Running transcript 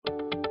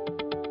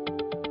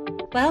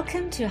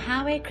Welcome to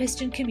Highway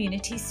Christian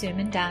Community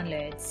Sermon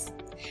Downloads.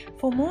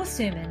 For more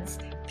sermons,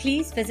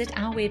 please visit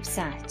our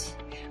website.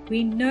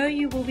 We know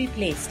you will be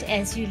blessed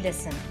as you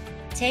listen.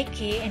 Take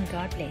care and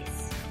God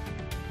bless.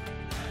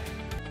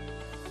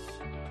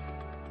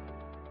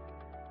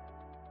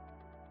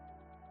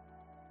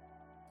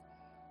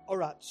 All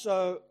right,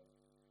 so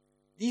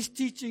these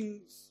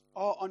teachings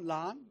are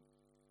online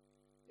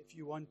if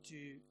you want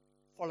to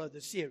follow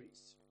the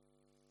series.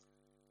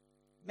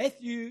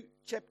 Matthew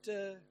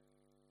chapter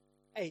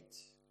 8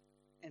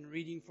 and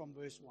reading from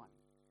verse 1.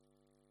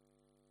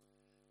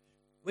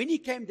 When he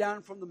came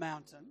down from the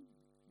mountain,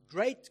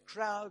 great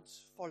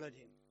crowds followed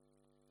him.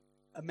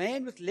 A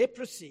man with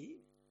leprosy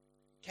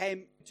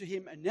came to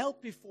him and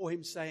knelt before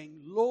him,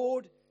 saying,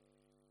 "Lord,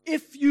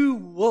 if you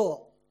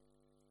will,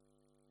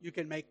 you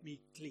can make me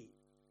clean."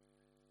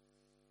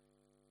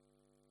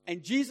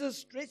 And Jesus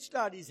stretched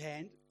out his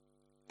hand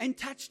and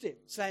touched him,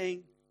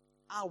 saying,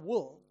 "I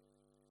will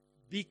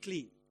be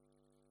clean."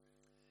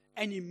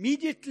 And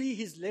immediately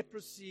his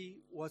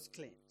leprosy was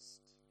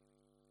cleansed.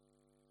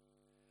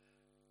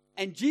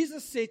 And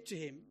Jesus said to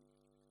him,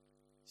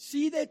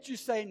 "See that you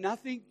say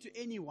nothing to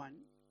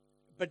anyone,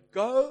 but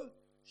go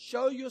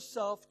show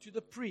yourself to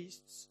the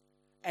priests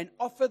and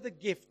offer the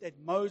gift that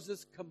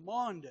Moses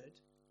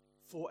commanded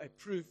for a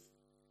proof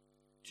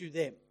to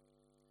them."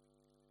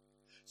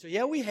 So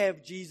here we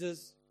have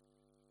Jesus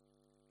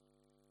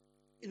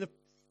in the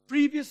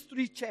previous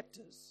 3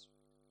 chapters,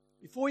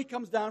 before he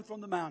comes down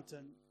from the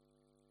mountain.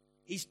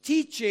 He's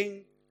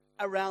teaching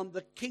around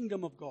the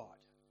kingdom of God,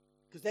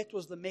 because that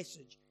was the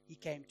message he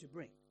came to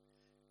bring.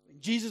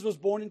 When Jesus was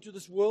born into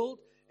this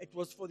world, it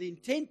was for the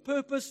intent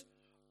purpose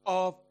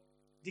of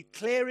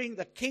declaring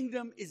the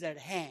kingdom is at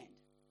hand.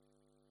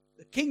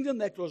 The kingdom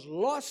that was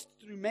lost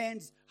through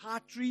man's high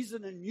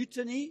treason and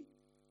mutiny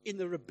in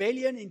the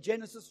rebellion in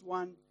Genesis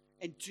 1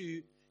 and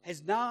 2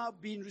 has now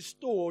been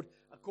restored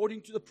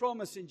according to the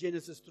promise in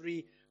Genesis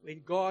 3,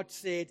 when God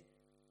said,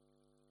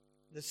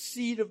 "The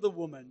seed of the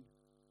woman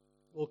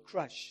will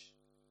crush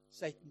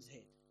Satan's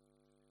head."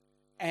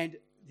 And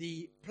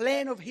the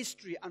plan of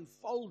history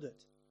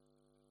unfolded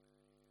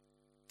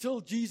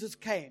till Jesus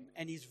came,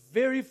 and his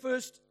very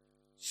first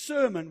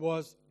sermon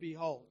was,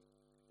 "Behold,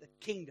 the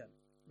kingdom,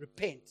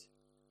 repent,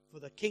 for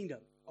the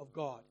kingdom of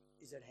God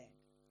is at hand."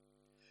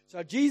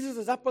 So Jesus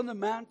is up on the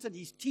mountain,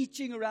 he's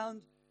teaching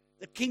around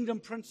the kingdom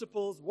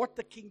principles, what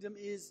the kingdom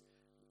is,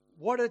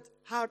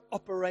 how it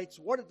operates,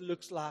 what it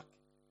looks like.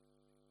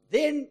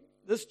 Then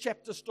this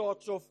chapter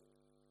starts off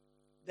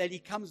that he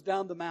comes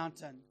down the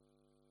mountain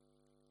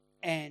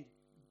and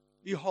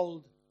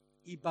behold,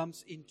 he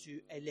bumps into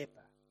a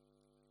leper.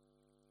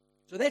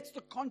 So that's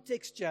the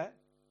context here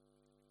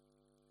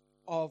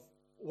of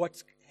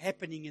what's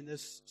happening in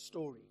this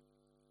story.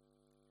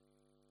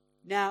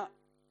 Now,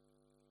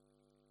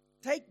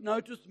 take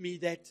note with me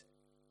that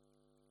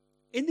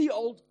in the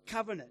Old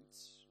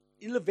Covenant,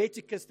 in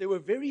Leviticus, there were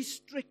very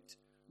strict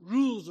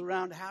rules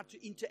around how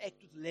to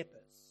interact with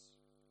lepers.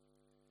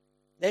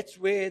 That's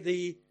where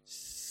the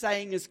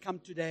saying has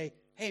come today,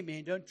 "Hey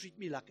man, don't treat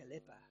me like a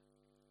leper."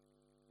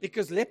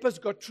 Because lepers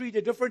got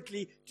treated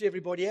differently to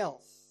everybody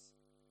else.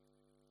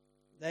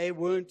 They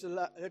weren't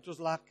allowed. It was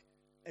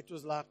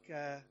like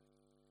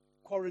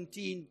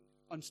quarantine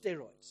on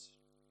steroids.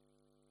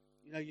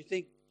 You know, you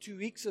think 2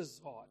 weeks is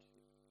hard.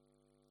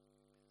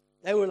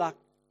 They were like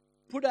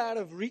put out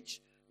of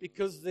reach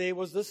because there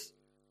was this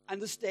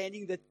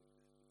understanding that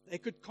they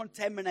could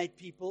contaminate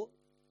people.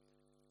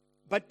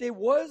 But there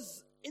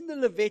was, in the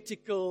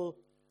Levitical,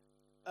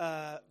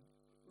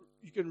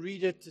 you can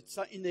read it, it's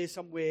in there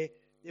somewhere,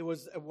 there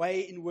was a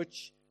way in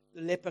which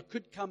the leper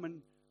could come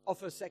and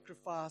offer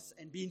sacrifice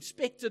and be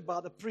inspected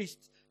by the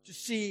priests to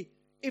see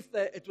if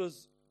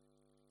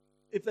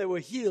they were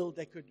healed,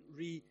 they could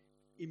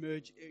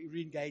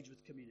re-engage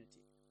with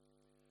community.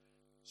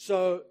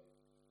 So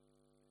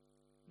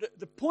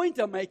the point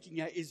I'm making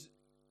here is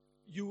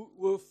you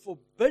were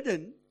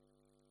forbidden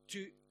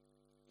to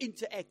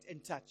interact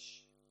and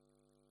touch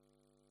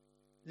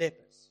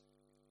lepers.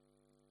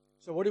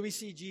 So what do we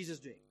see Jesus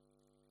doing?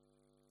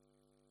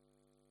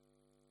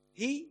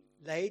 He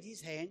laid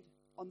his hand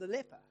on the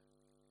leper,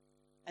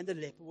 and the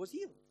leper was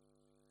healed.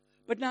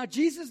 But now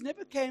Jesus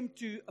never came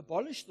to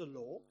abolish the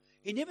law.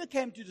 He never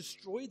came to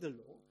destroy the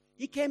law.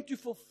 He came to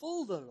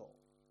fulfill the law.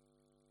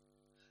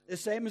 The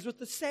same as with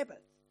the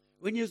Sabbath.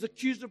 When he was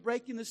accused of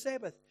breaking the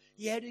Sabbath,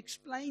 he had to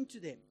explain to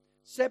them,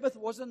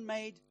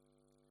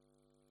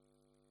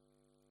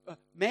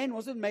 man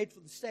wasn't made for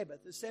the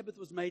Sabbath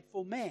was made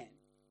for man.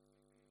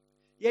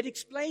 He had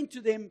explained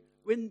to them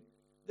when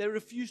they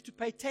refused to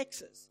pay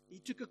taxes. He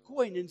took a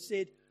coin and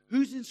said,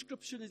 whose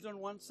inscription is on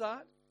one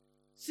side?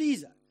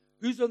 Caesar.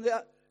 Who's on the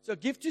other? So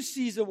give to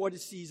Caesar what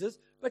is Caesar's,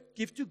 but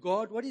give to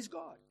God what is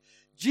God.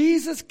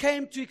 Jesus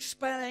came to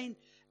explain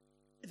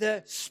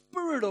the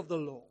spirit of the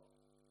law.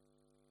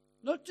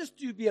 Not just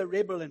to be a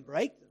rebel and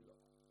break the law.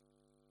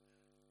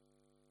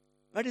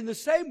 But in the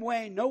same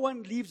way, no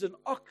one leaves an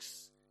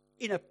ox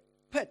in a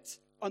pit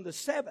on the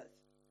Sabbath.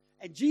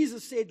 And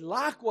Jesus said,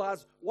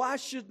 likewise, why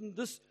shouldn't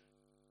this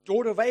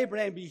daughter of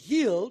Abraham be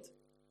healed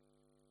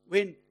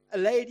when a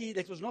lady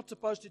that was not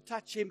supposed to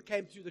touch him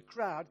came through the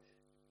crowd.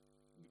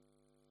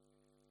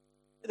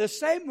 The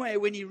same way,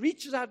 when he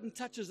reaches out and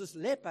touches this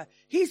leper,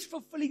 he's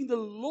fulfilling the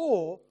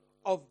law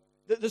of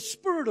the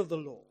spirit of the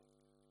law.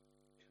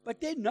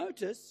 But then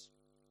notice,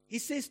 he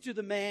says to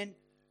the man,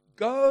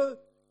 go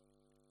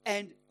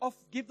and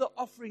give the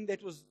offering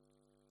that was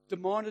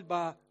demanded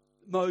by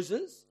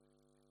Moses,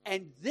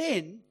 and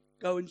then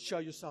go and show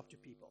yourself to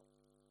people.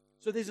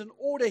 So there's an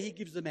order he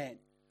gives the man.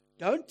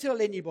 Don't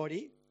tell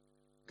anybody.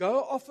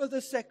 Go offer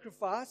the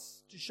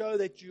sacrifice to show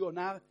that you are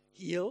now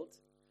healed,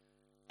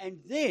 and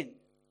then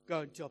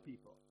go and tell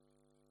people.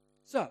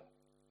 So,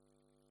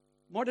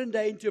 modern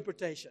day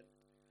interpretation.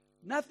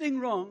 Nothing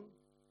wrong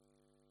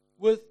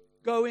with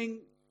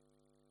going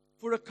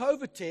for a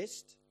COVID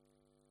test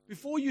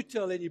before you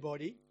tell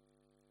anybody,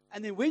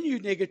 and then when you're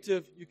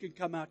negative, you can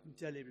come out and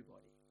tell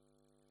everybody.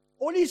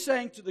 All he's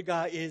saying to the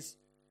guy is,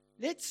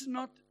 let's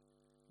not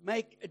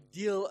make a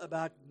deal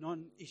about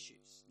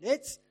non-issues.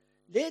 Let's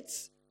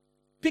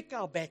pick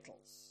our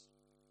battles.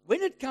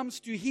 When it comes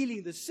to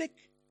healing the sick,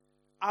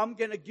 I'm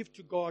going to give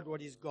to God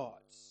what is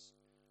God's.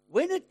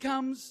 When it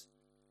comes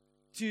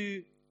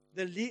to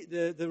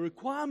the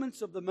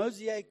requirements of the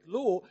Mosaic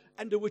law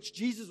under which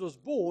Jesus was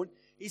born,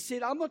 he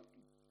said, I'm not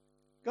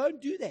going to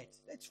do that.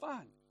 That's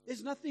fine.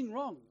 There's nothing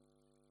wrong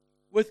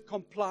with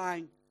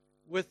complying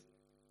with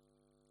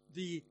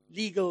the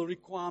legal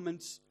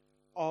requirements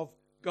of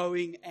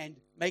going and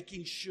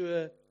making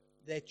sure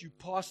that you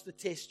pass the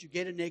test, you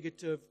get a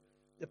negative,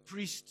 the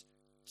priest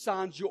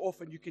signs you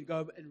off, and you can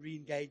go and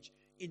re-engage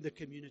in the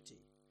community.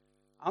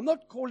 I'm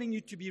not calling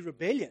you to be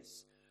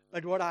rebellious,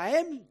 but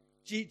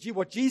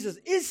what Jesus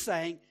is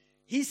saying,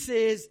 he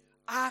says,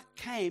 I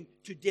came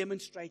to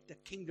demonstrate the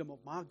kingdom of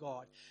my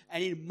God.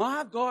 And in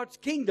my God's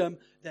kingdom,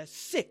 the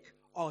sick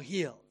are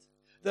healed.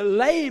 The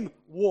lame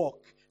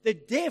walk. The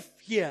deaf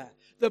hear.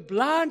 The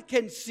blind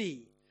can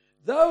see.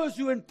 Those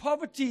who are in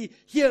poverty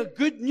hear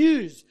good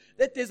news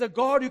that there's a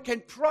God who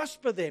can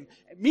prosper them,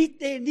 meet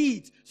their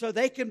needs so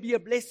they can be a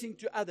blessing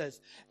to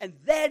others. And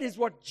that is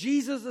what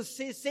Jesus'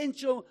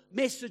 essential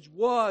message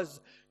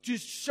was, to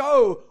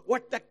show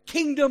what the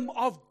kingdom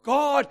of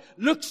God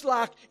looks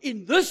like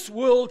in this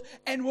world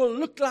and will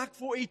look like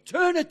for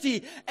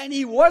eternity. And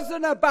he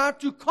wasn't about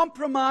to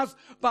compromise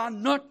by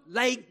not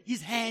laying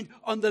his hand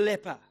on the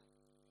leper.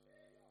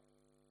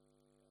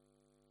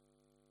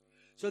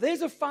 So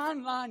there's a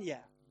fine line here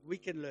we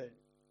can learn.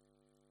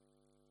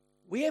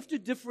 We have to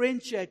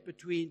differentiate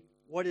between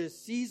what is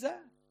Caesar,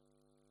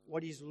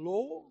 what is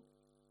law,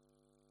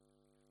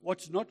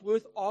 what's not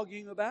worth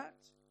arguing about,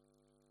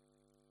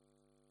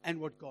 and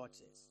what God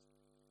says.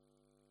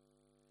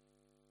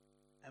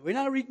 And when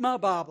I read my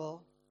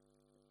Bible,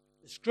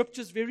 the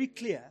scripture is very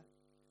clear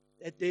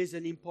that there's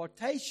an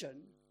impartation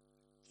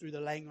through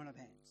the laying on of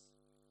hands.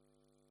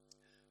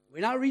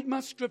 When I read my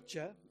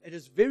scripture, it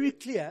is very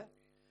clear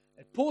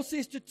that Paul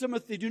says to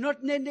Timothy, do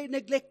not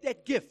neglect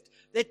that gift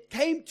that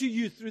came to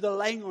you through the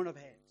laying on of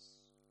hands.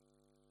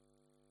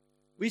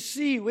 We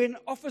see when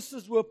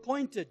officers were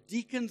appointed,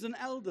 deacons and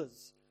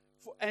elders,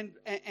 and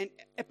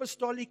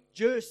apostolic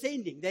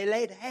sending, they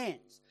laid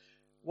hands.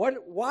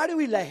 Why do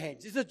we lay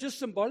hands? Is it just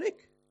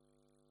symbolic?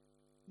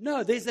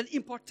 No, there's an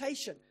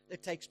impartation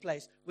that takes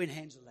place when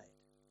hands are laid.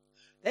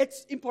 That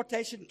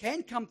impartation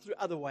can come through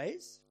other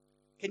ways,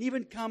 can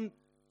even come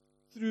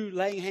through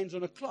laying hands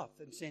on a cloth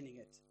and sending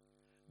it.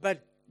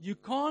 But you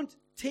can't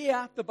tear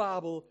out the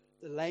Bible,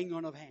 the laying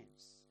on of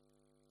hands.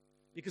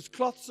 Because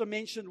cloths are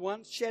mentioned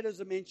once,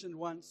 shadows are mentioned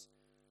once,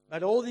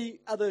 but all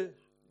the other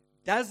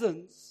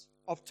dozens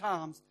of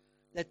times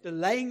that the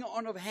laying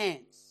on of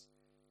hands,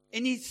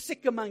 any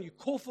sick among you,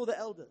 call for the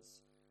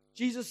elders.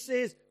 Jesus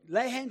says,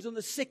 lay hands on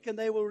the sick and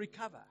they will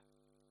recover.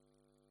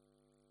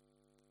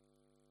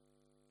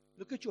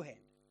 Look at your hand.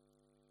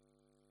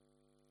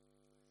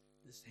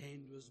 This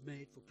hand was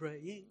made for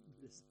praying.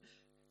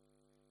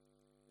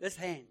 This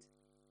hand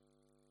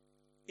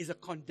is a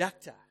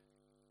conductor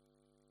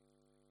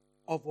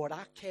of what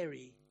I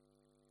carry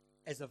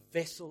as a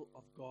vessel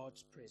of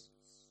God's presence.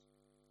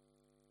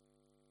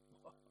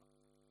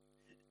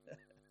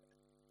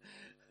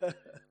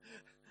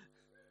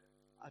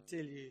 I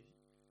tell you,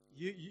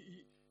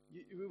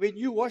 when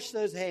you wash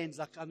those hands,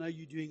 like I know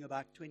you're doing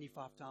about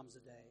 25 times a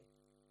day,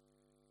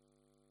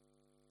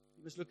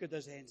 you must look at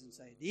those hands and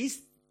say,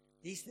 these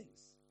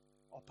things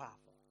are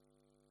powerful.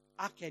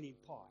 I can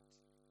impart.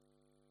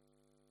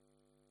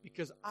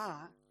 Because I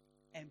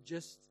am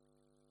just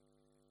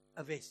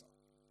a vessel.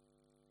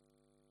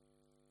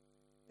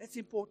 That's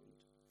important.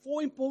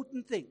 4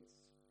 important things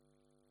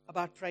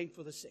about praying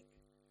for the sick.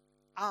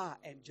 I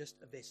am just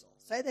a vessel.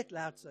 Say that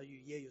loud so you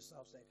hear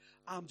yourself say,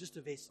 I'm just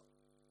a vessel.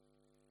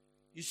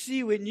 You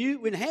see,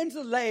 when hands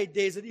are laid,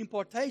 there's an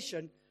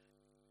impartation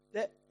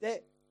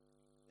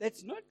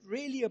that's not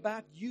really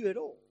about you at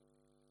all.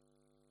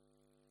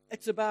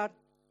 It's about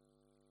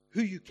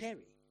who you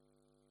carry.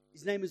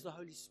 His name is the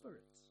Holy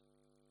Spirit.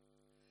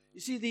 You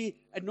see, the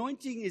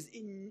anointing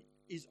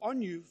is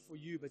on you for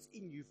you, but it's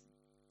in you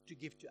to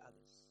give to others.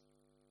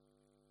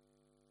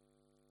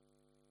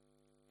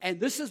 And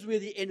this is where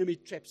the enemy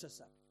traps us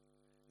up.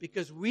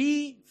 Because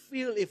we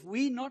feel if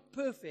we're not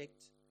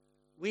perfect,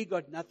 we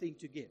got nothing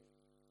to give.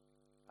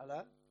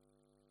 Hello?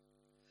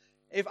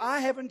 If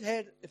I've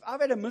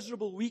had a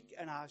miserable week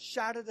and I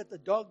shouted at the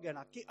dog and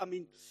I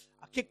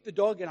kicked the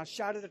dog and I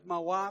shouted at my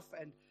wife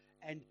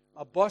and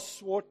my boss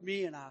swore at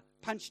me and I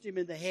punched him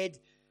in the head,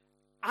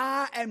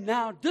 I am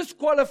now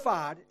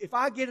disqualified if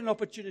I get an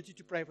opportunity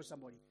to pray for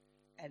somebody.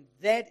 And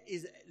that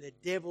is the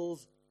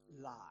devil's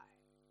lie.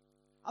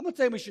 I'm not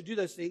saying we should do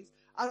those things.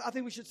 I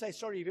think we should say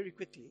sorry very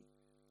quickly.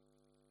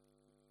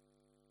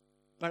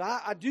 But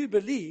I do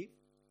believe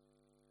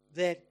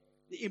that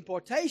the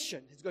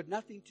impartation has got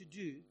nothing to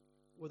do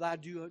with our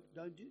do or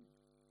don't do.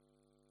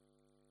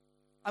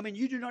 I mean,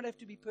 you do not have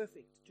to be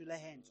perfect to lay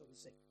hands on the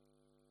sick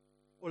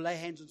or lay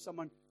hands on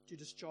someone to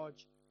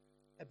discharge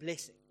a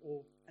blessing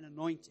or an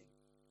anointing.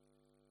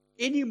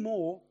 Any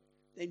more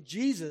than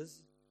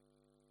Jesus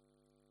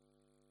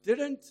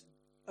didn't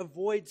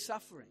avoid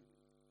suffering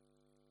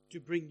to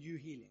bring you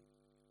healing.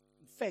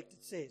 In fact,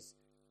 it says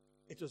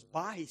it was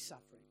by his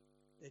suffering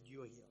that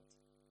you are healed.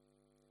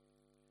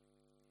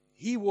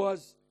 He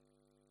was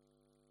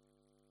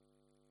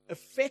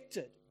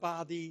affected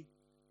by the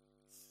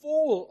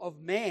fall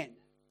of man,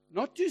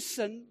 not to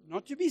sin,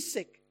 not to be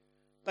sick,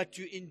 but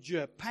to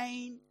endure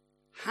pain,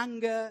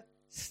 hunger,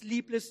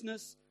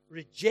 sleeplessness,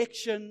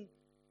 rejection,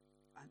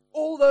 and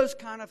all those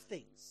kind of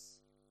things.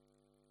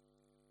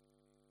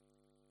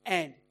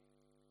 And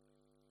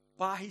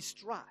by his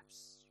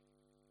stripes,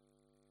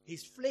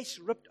 his flesh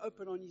ripped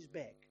open on his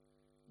back,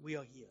 we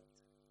are healed.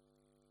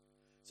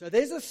 So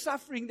there's a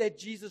suffering that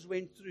Jesus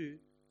went through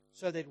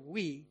so that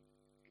we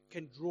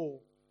can draw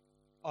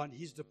on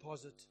his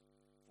deposit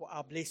for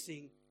our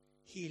blessing,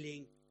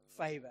 healing,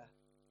 favor.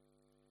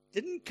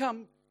 Didn't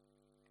come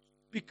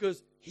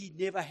because he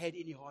never had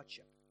any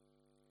hardship.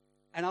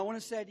 And I want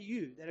to say to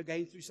you that are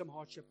going through some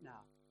hardship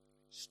now,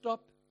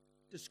 stop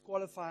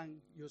disqualifying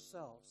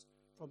yourselves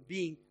from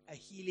being a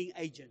healing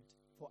agent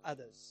for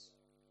others.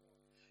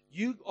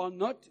 You are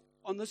not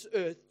on this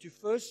earth to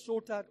first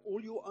sort out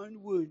all your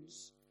own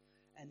wounds,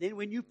 and then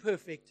when you're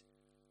perfect,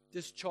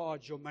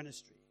 discharge your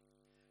ministry.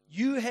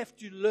 You have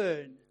to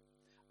learn,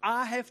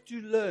 I have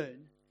to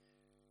learn,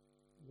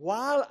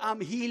 while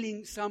I'm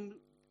healing some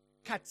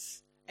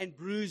cuts and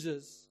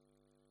bruises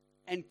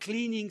and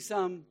cleaning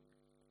some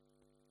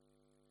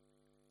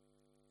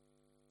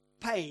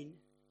pain,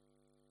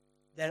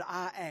 that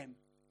I am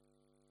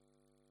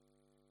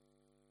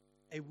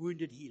a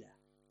wounded healer,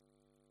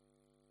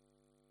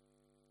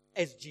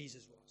 as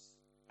Jesus was.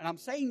 And I'm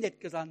saying that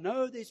because I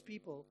know there's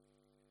people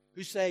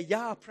who say,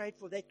 yeah, I prayed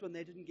for that one,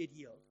 they didn't get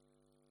healed.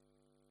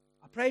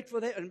 I prayed for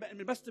that, and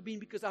it must have been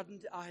because I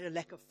had a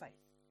lack of faith.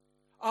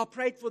 I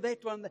prayed for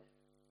that one.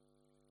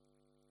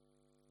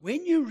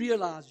 When you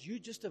realize you're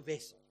just a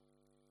vessel,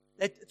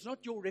 that it's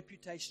not your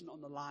reputation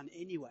on the line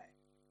anyway.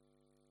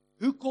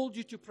 Who called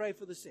you to pray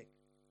for the sick?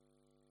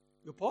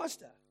 Your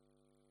pastor?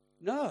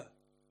 No.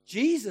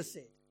 Jesus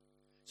said.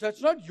 So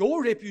it's not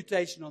your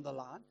reputation on the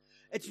line.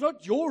 It's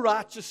not your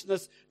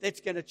righteousness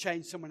that's going to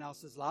change someone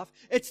else's life.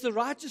 It's the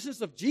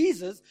righteousness of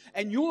Jesus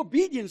and your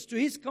obedience to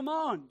his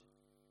command.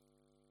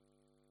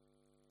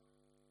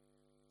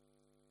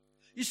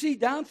 You see,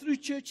 down through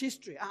church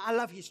history, I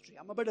love history.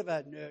 I'm a bit of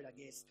a nerd, I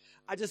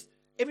guess.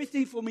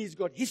 Everything for me has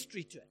got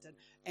history to it.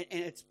 And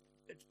it's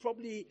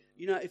probably,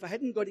 if I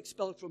hadn't got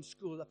expelled from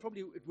school,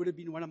 it would have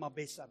been one of my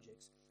best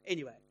subjects.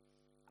 Anyway,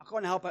 I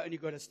can't help I only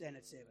got a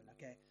standard 7,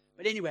 okay?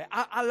 But anyway,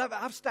 I love it.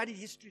 I've studied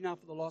history now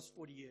for the last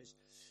 40 years.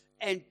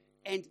 And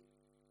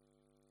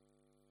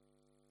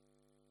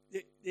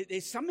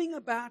there's something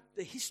about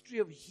the history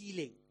of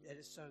healing that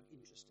is so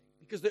interesting.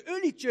 Because the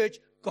early church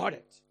got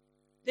it.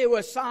 There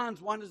were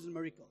signs, wonders, and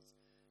miracles.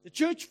 The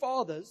church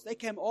fathers, they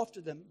came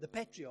after them, the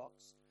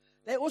patriarchs.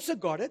 They also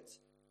got it.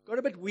 Got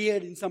a bit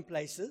weird in some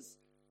places,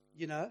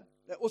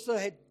 They also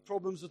had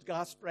problems with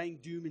guys spraying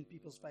doom in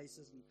people's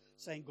faces and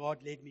saying,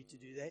 God led me to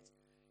do that.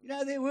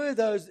 There were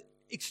those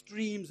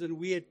extremes and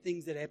weird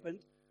things that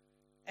happened.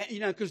 And,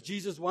 because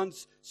Jesus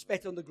once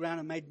spat on the ground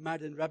and made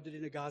mud and rubbed it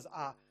in a guy's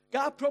eye.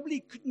 Guy probably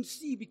couldn't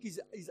see because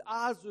his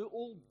eyes were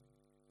all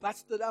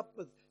busted up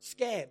with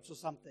scabs or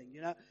something,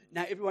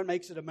 Now everyone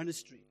makes it a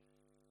ministry.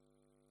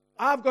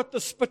 I've got the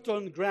spit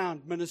on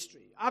ground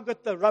ministry. I've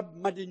got the rub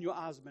mud in your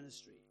eyes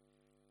ministry.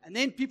 And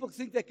then people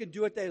think they can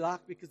do what they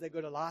like because they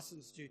got a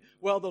license to.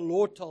 Well, the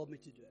Lord told me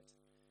to do it.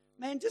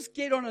 Man, just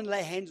get on and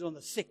lay hands on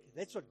the sick.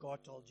 That's what God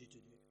told you to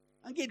do.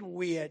 Don't get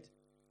weird.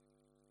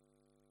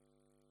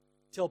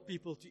 Tell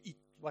people to eat,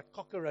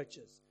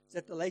 cockroaches. Is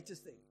that the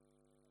latest thing?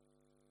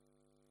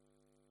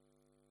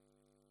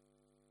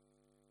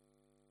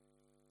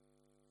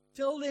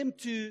 Tell them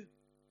to,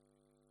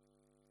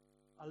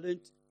 I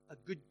learned a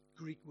good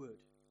Greek word.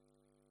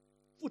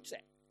 Futse.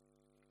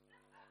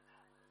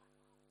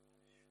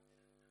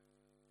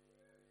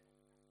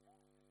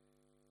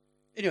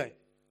 Anyway,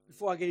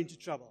 before I get into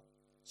trouble.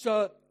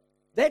 So,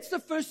 that's the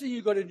first thing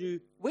you've got to do.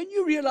 When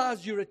you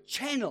realize you're a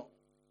channel,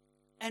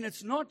 and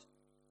it's not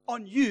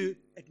on you,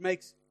 it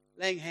makes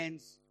laying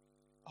hands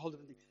whole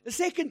different thing. The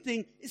second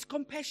thing is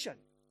compassion.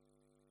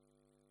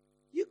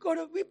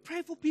 We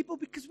pray for people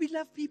because we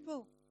love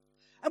people.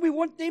 And we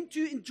want them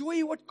to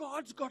enjoy what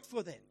God's got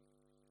for them.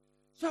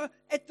 So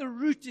at the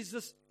root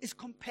is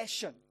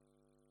compassion.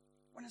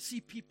 I want to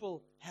see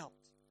people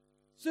helped.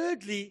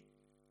 Thirdly,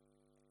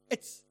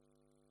 it's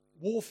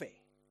warfare.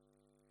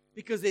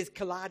 Because there's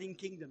colliding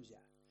kingdoms here.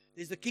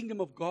 There's the kingdom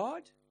of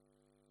God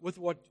with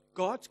what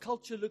God's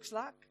culture looks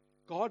like,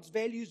 God's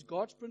values,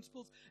 God's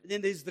principles. And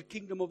then there's the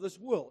kingdom of this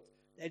world.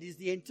 That is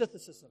the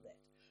antithesis of that.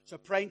 So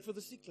praying for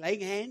the sick,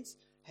 laying hands,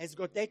 has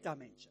got that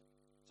dimension.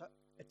 So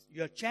it's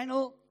your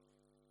channel,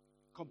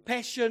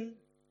 compassion,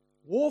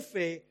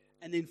 warfare,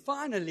 and then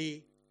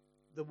finally,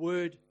 the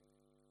word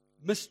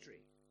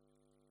mystery.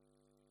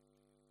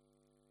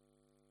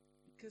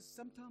 Because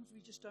sometimes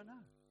we just don't know.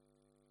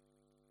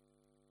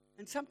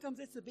 And sometimes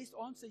that's the best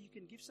answer you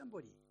can give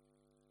somebody.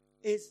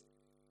 Is,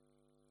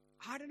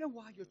 I don't know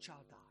why your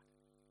child died.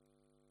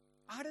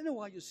 I don't know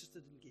why your sister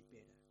didn't get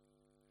better.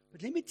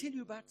 But let me tell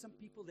you about some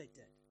people that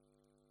did.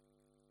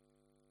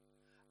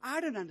 I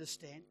don't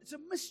understand. It's a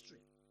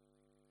mystery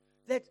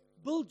that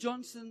Bill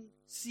Johnson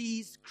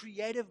sees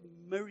creative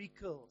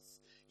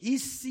miracles.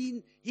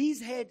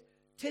 He's had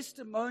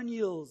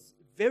testimonials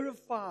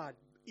verified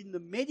in the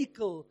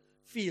medical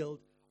field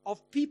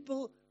of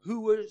people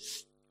who were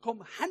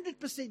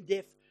 100%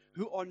 deaf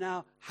who are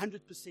now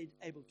 100%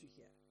 able to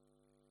hear.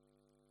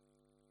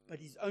 But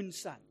his own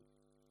son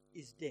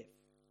is deaf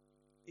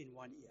in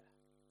one ear.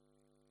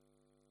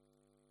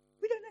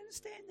 We don't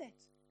understand that.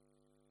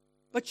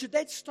 But should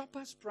that stop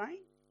us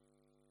praying?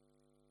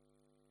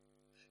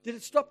 Did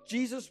it stop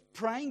Jesus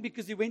praying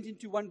because he went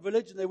into one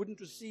village and they wouldn't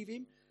receive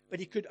him, but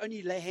he could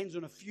only lay hands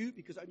on a few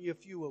because only a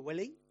few were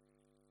willing?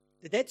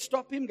 Did that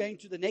stop him going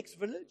to the next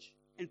village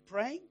and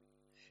praying?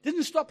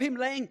 Didn't stop him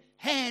laying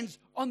hands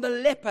on the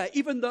leper,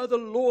 even though the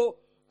law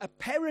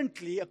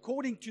apparently,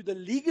 according to the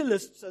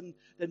legalists and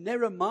the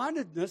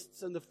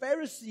narrow-mindedness and the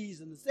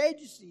Pharisees and the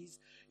Sadducees,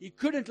 he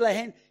couldn't lay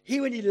hands.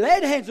 When he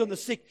laid hands on the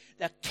sick,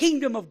 the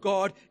kingdom of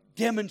God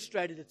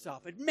demonstrated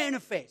itself. It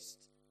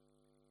manifests.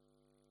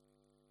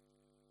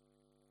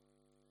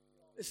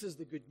 This is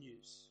the good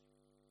news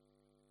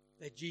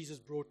that Jesus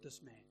brought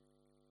this man.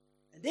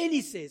 And then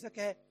he says,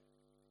 okay,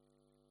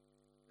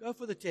 go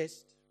for the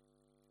test.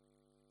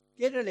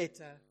 Get a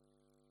letter.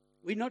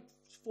 We're not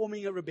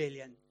forming a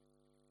rebellion.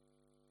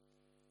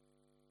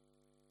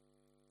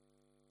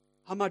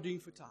 How am I doing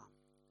for time?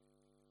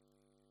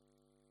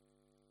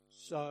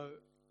 So,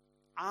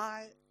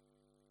 I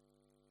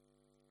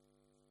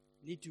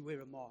need to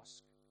wear a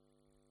mask.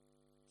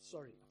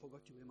 Sorry, I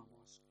forgot to wear my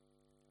mask.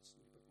 I just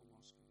need to put my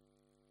mask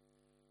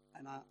on.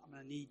 And I'm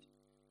going to need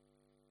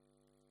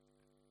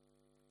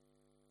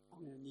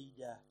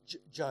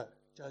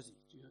Josie,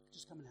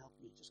 just come and help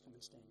me. Just come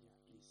and stand here,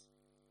 please.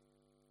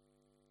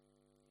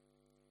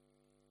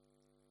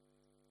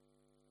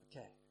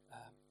 Okay.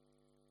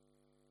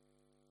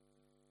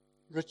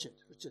 Richard,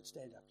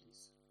 stand up,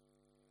 please.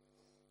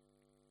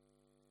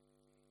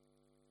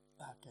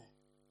 Okay.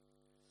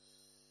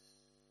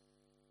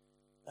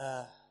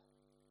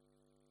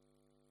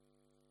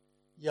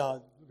 Yeah,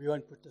 we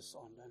won't put this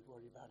on. Don't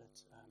worry about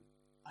it.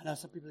 I know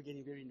some people are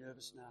getting very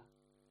nervous now.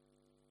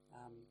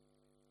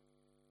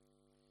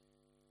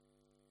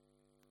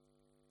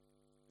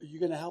 Are you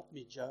going to help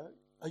me, Joe?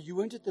 Oh, you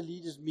weren't at the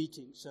leaders'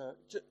 meeting, so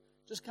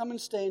just come and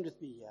stand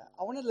with me here.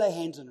 I want to lay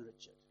hands on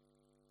Richard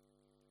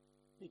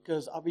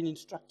because I've been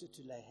instructed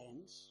to lay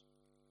hands,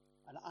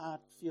 and I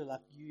feel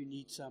like you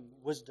need some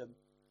wisdom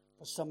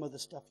for some of the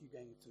stuff you're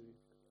going through.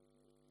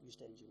 You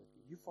stand here with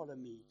me. You follow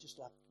me, just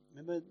like,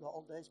 remember the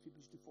old days, people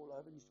used to fall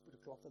over and used to put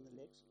a cloth on their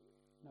legs?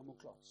 No more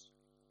cloths.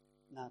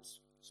 Now it's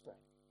spray.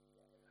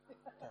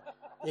 Okay.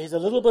 There's a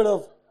little bit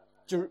of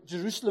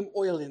Jerusalem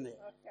oil in there.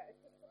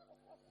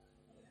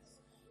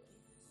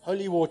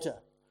 Holy water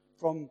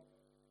from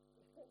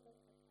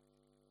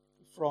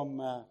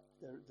the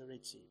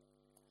Red Sea.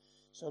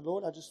 So,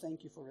 Lord, I just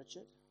thank you for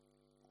Richard.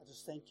 I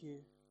just thank you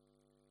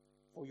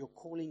for your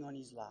calling on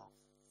his life,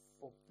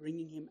 for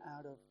bringing him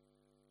out of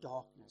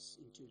darkness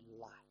into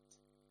light.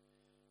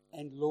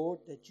 And, Lord,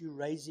 that you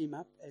raise him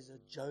up as a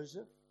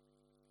Joseph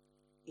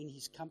in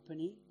his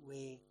company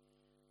where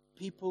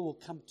people will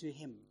come to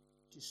him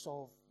to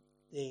solve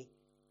their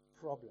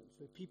problems,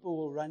 where people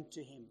will run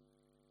to him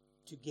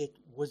to get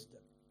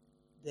wisdom.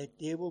 That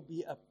there will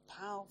be a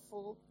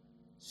powerful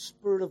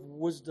spirit of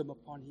wisdom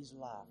upon his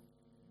life.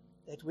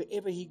 That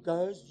wherever he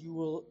goes, you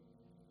will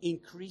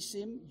increase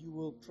him, you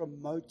will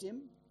promote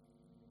him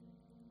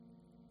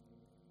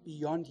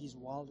beyond his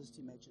wildest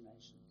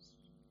imaginations.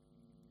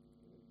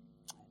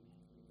 Amen.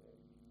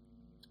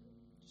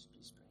 Just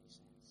please pray his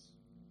hands.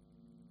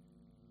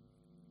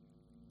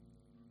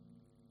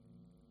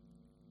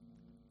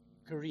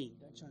 Kareen,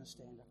 don't you want to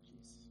stand up,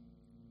 please?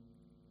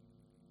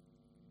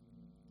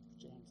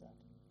 Put your hands up.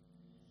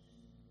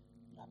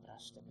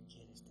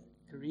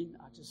 Kareen,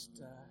 I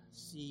just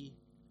see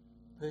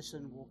a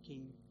person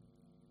walking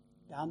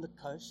down the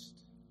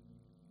coast,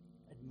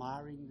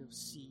 admiring the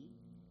sea,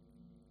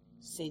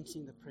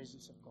 sensing the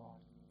presence of God.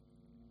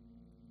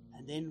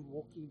 and then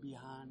walking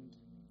behind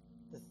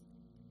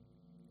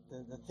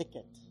the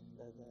thicket,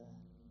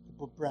 the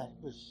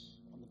bush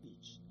on the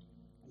beach.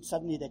 And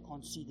suddenly they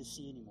can't see the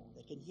sea anymore.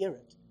 They can hear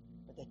it,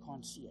 but they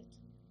can't see it.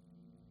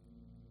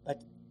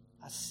 But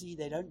I see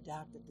they don't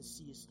doubt that the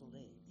sea is still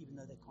there, even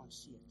though they can't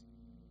see it.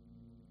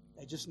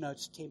 They just know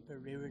it's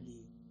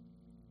temporarily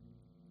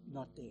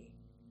not there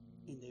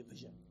in their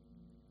vision.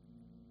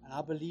 And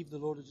I believe the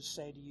Lord will just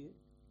say to you,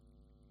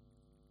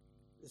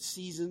 the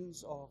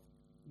seasons of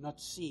not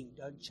seeing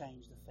don't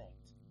change the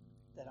fact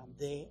that I'm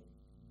there,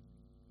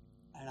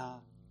 and I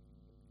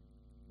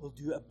will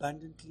do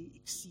abundantly,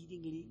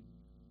 exceedingly,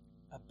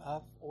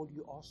 above all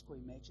you ask or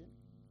imagine,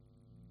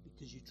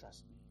 because you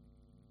trust me.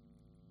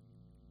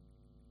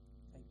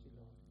 Thank you,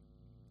 Lord.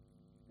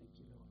 Thank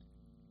you,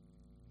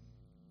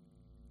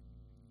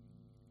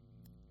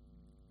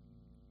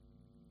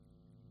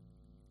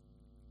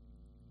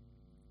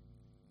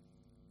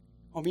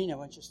 Lord. Omina,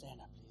 won't you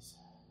stand up, please?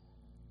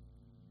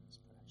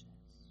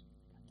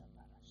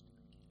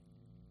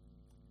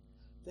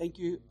 Thank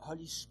you,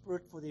 Holy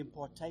Spirit, for the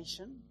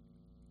impartation,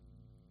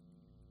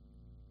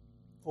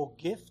 for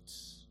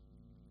gifts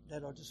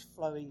that are just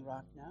flowing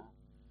right now.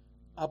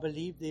 I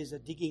believe there's a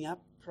digging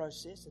up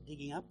process, a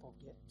digging up of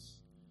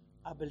gifts.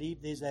 I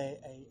believe there's a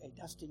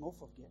dusting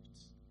off of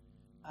gifts.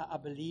 I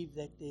believe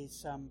that there's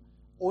some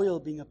oil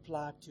being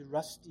applied to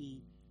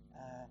rusty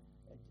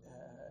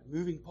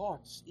moving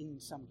parts in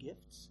some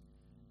gifts.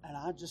 And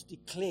I just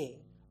declare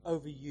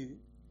over you,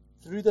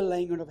 through the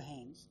laying on of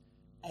hands,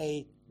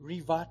 a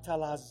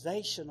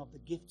revitalization of the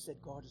gifts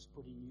that God has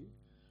put in you,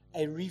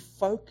 a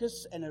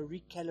refocus and a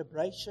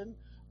recalibration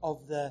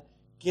of the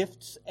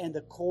gifts and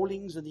the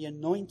callings and the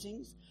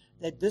anointings,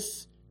 that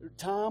this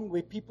time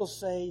where people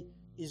say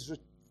is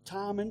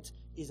retirement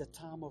is a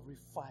time of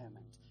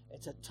refinement.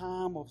 It's a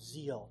time of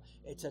zeal.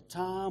 It's a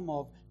time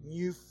of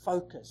new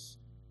focus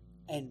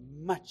and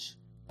much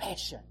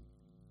passion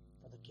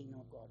for the kingdom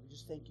of God. We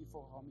just thank you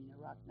for Harmina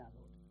right now,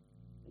 Lord.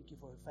 Thank you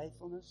for her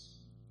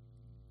faithfulness,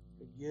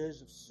 her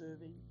years of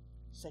serving,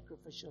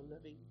 sacrificial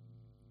living.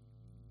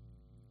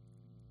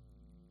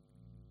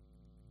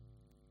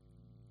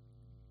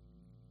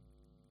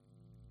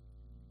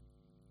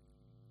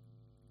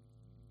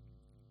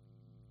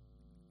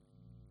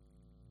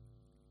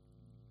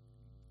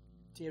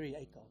 Terry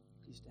Akel,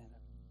 please stand up.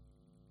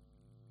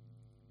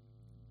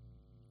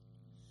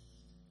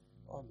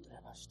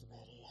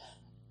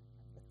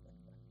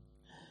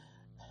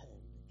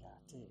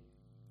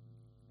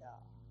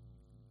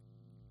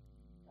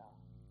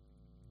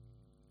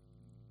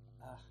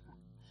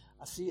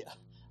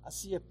 I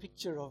see a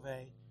picture of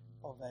a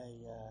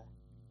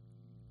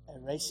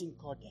racing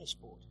car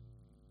dashboard,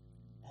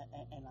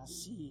 and I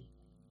see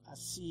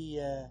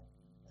a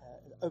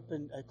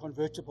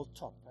convertible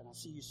top, and I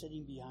see you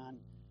sitting behind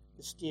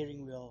the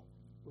steering wheel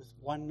with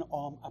one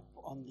arm up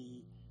on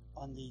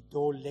the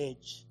door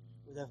ledge,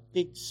 with a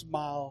big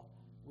smile,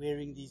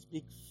 wearing these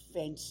big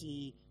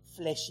fancy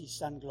flashy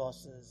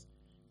sunglasses,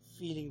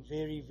 feeling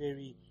very,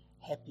 very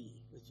happy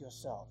with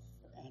yourself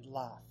and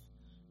life,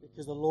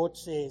 because the Lord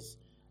says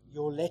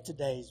your latter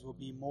days will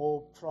be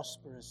more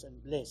prosperous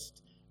and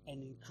blessed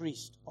and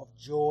increased of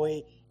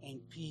joy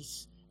and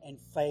peace and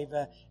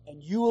favor,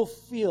 and you will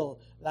feel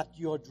like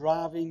you're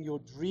driving your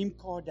dream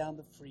car down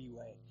the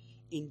freeway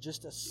in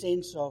just a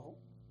sense of,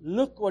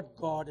 look what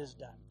God has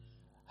done.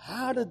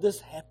 How did this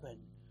happen?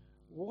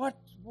 What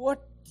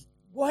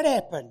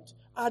happened?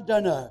 I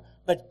don't know.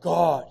 But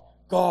God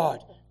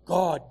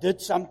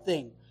did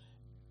something.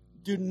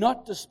 Do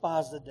not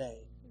despise the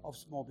day of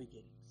small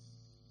beginnings.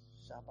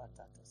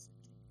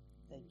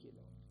 Thank you,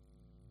 Lord.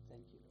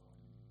 Thank you, Lord.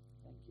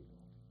 Thank you,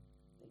 Lord.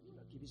 Thank you,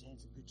 Lord. Give his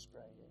hands a good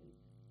spray.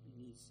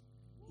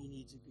 He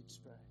needs a good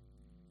spray.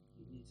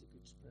 He needs a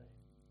good spray.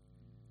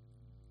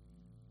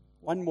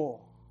 One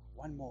more.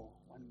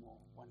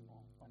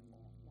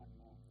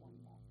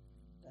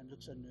 Don't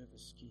look so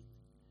nervous, Keith.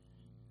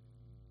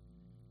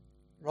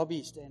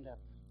 Robbie, stand up.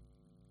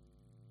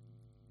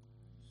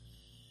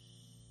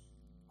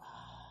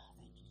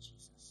 Thank you,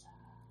 Jesus.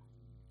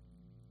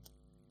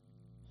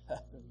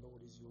 The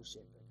Lord is your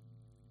shepherd.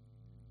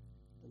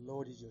 The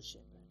Lord is your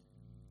shepherd.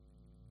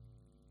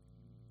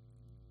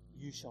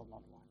 You shall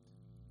not want.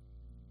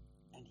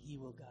 And he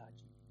will guide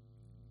you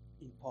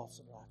in paths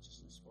of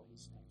righteousness for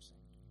his name's sake.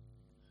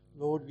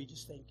 Lord, we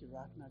just thank you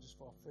right now just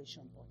for a fresh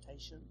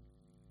impartation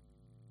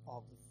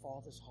of the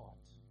Father's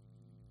heart,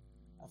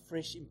 a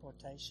fresh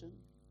impartation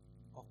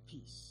of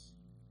peace,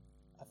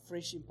 a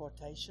fresh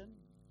impartation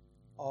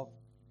of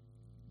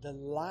the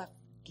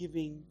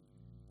life-giving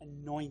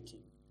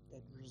anointing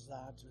that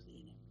resides within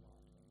him, Lord.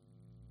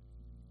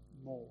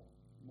 More.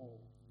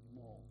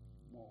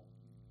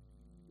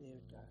 There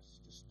it goes.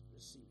 Just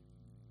receive.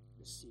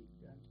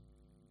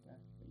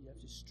 You have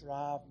to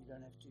strive. You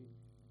don't have to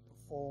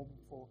perform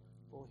for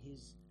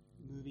his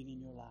moving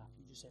in your life.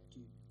 You just have to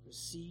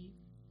receive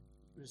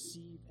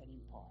and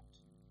impart.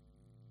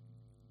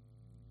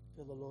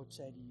 Feel the Lord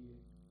say to you,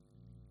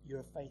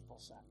 you're a faithful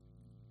son.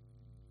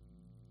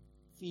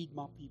 Feed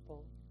my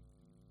people.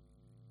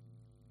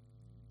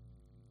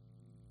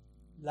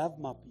 love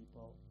my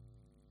people,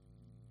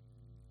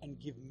 and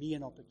give me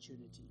an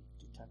opportunity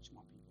to touch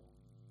my people.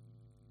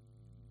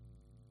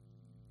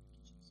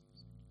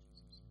 Jesus.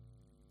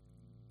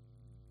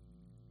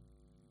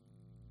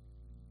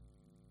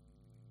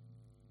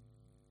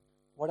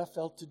 What I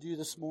felt to do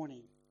this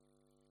morning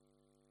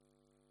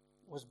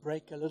was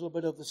break a little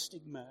bit of the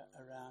stigma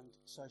around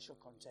social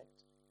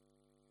contact.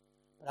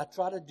 But I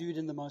try to do it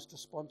in the most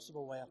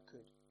responsible way I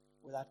could,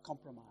 without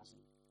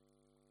compromising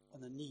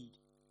on the need.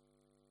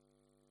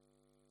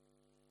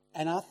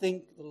 And I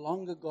think the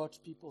longer God's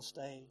people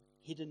stay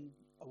hidden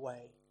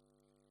away,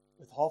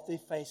 with half their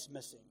face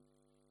missing,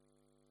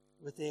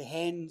 with their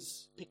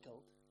hands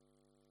pickled,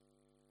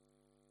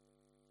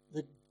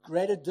 the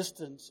greater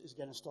distance is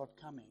going to start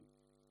coming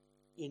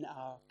in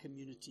our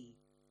community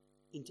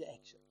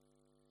interaction.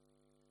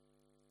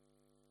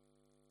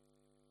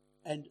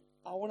 And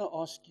I want to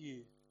ask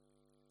you,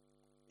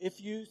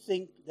 if you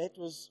think that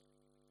was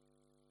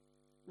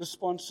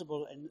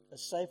responsible and a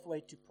safe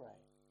way to pray,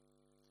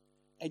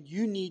 and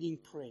you needing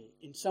prayer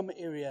in some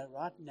area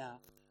right now,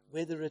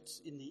 whether it's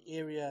in the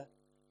area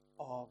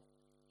of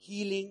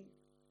healing,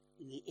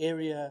 in the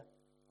area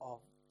of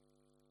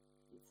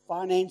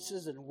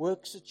finances and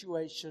work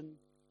situation,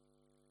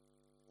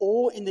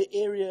 or in the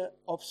area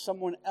of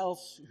someone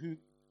else who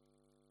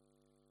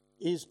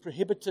is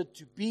prohibited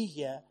to be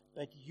here,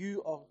 but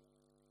you are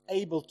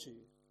able to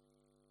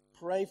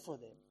pray for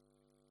them,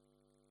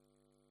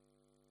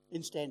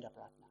 then stand up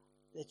right now.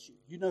 That's you.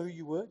 You know who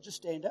you were. Just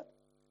stand up.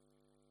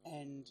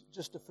 And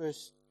just the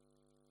first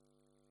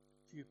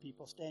few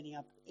people standing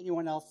up.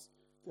 Anyone else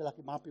feel like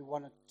it might be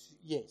one or two?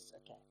 Yes,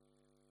 okay.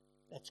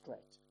 That's great.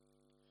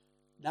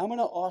 Now I'm going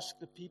to ask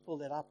the people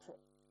that I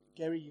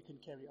Gary, you can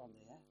carry on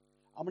there.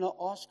 I'm going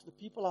to ask the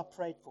people I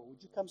prayed for.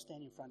 Would you come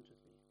stand in front with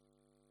me?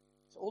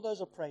 So all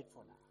those are prayed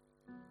for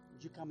now.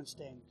 Would you come and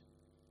stand?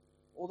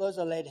 All those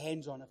I laid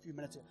hands on a few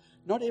minutes ago.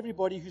 Not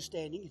everybody who's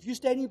standing. If you're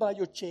standing by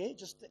your chair,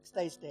 just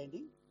stay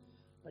standing.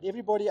 But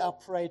everybody I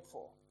prayed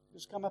for,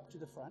 just come up to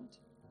the front.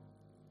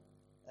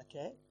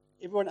 Okay?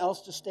 Everyone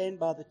else just stand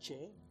by the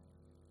chair.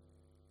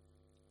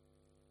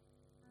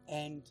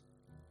 And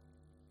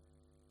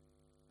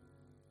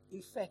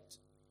in fact,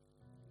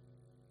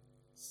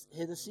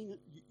 Heather,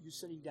 you're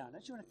sitting down.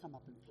 Don't you want to come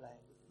up and play?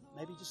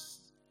 Maybe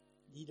just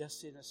lead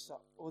us in a song.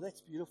 Oh,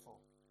 that's beautiful.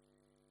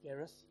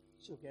 Gareth.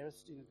 Sure,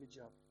 Gareth's doing a good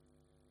job.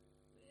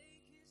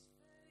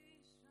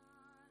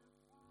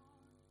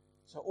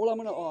 So all I'm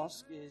going to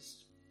ask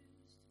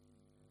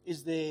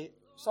is there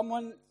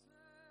someone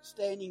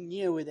standing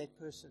near where that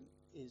person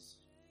is?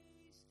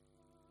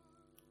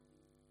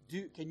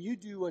 Can you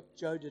do what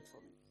Joe did for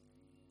me?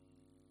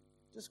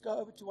 Just go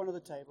over to one of the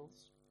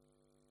tables.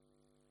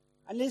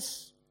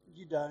 Unless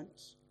you don't,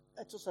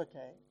 that's also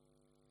okay.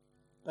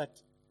 But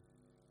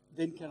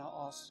then can I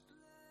ask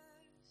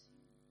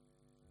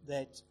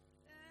that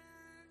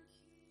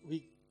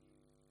we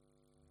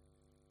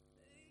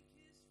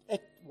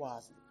act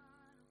wisely?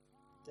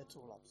 That's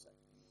all I'm saying.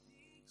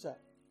 So,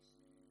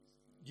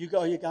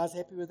 are you guys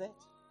happy with that?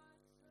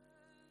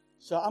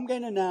 So I'm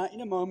going to now,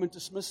 in a moment,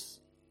 dismiss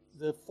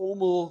the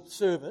formal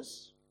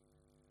service.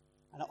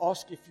 And I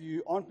ask, if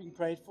you aren't being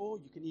prayed for,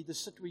 you can either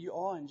sit where you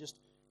are and just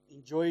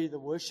enjoy the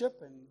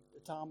worship and the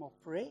time of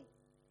prayer,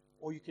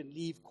 or you can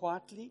leave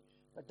quietly.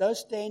 But those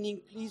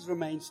standing, please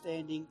remain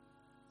standing,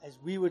 as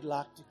we would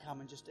like to come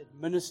and just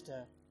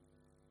administer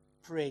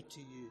prayer to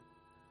you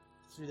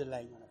through the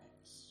laying on of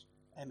hands.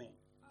 Amen.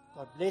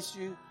 God bless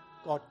you.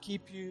 God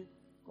keep you.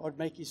 God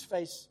make His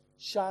face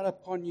shine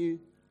upon you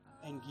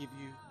and give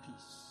you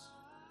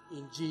peace.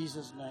 In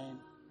Jesus' name.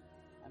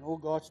 And all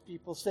God's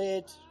people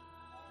said,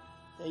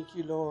 thank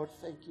you, Lord.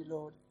 Thank you,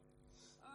 Lord.